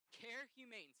Care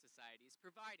Humane Society is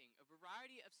providing a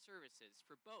variety of services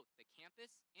for both the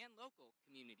campus and local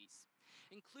communities,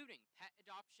 including pet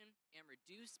adoption and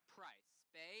reduced price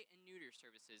spay and neuter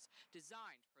services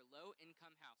designed for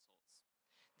low-income households.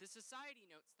 The Society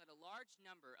notes that a large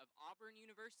number of Auburn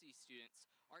University students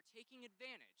are taking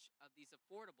advantage of these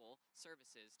affordable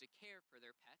services to care for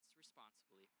their pets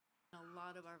responsibly. A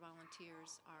lot of our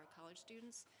volunteers are college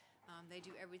students. They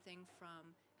do everything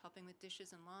from helping with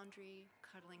dishes and laundry,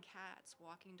 cuddling cats,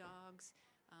 walking dogs,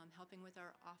 helping with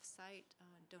our off-site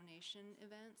donation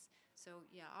events. So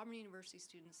yeah, Auburn University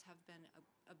students have been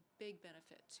a big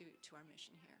benefit to our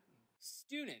mission here.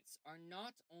 Students are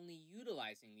not only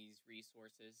utilizing these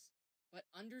resources, but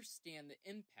understand the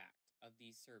impact of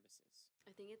these services.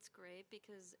 I think it's great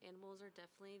because animals are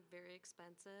definitely very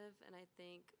expensive, and I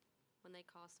think when they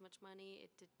cost so much money, it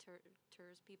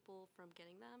deters people from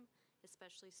getting them,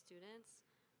 especially students.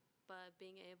 But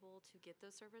being able to get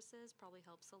those services probably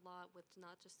helps a lot with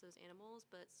not just those animals,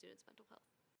 but students' mental health.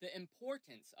 The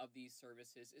importance of these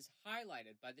services is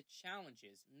highlighted by the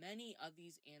challenges many of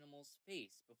these animals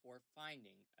face before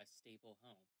finding a stable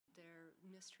home. They're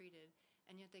mistreated,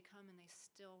 and yet they come and they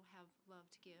still have love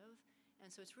to give.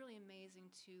 And so it's really amazing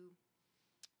to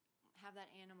have that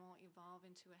animal evolve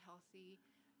into a healthy,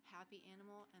 happy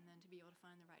animal, and then to be able to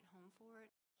find the right home for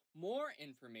it. More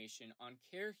information on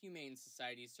Care Humane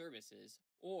Society services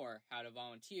or how to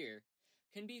volunteer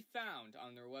can be found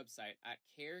on their website at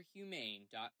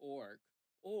carehumane.org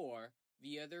or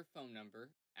via their phone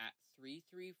number at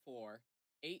 334-821-3222.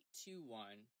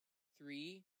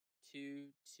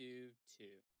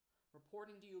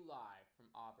 Reporting to you live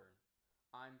from Auburn,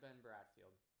 I'm Ben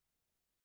Bradfield.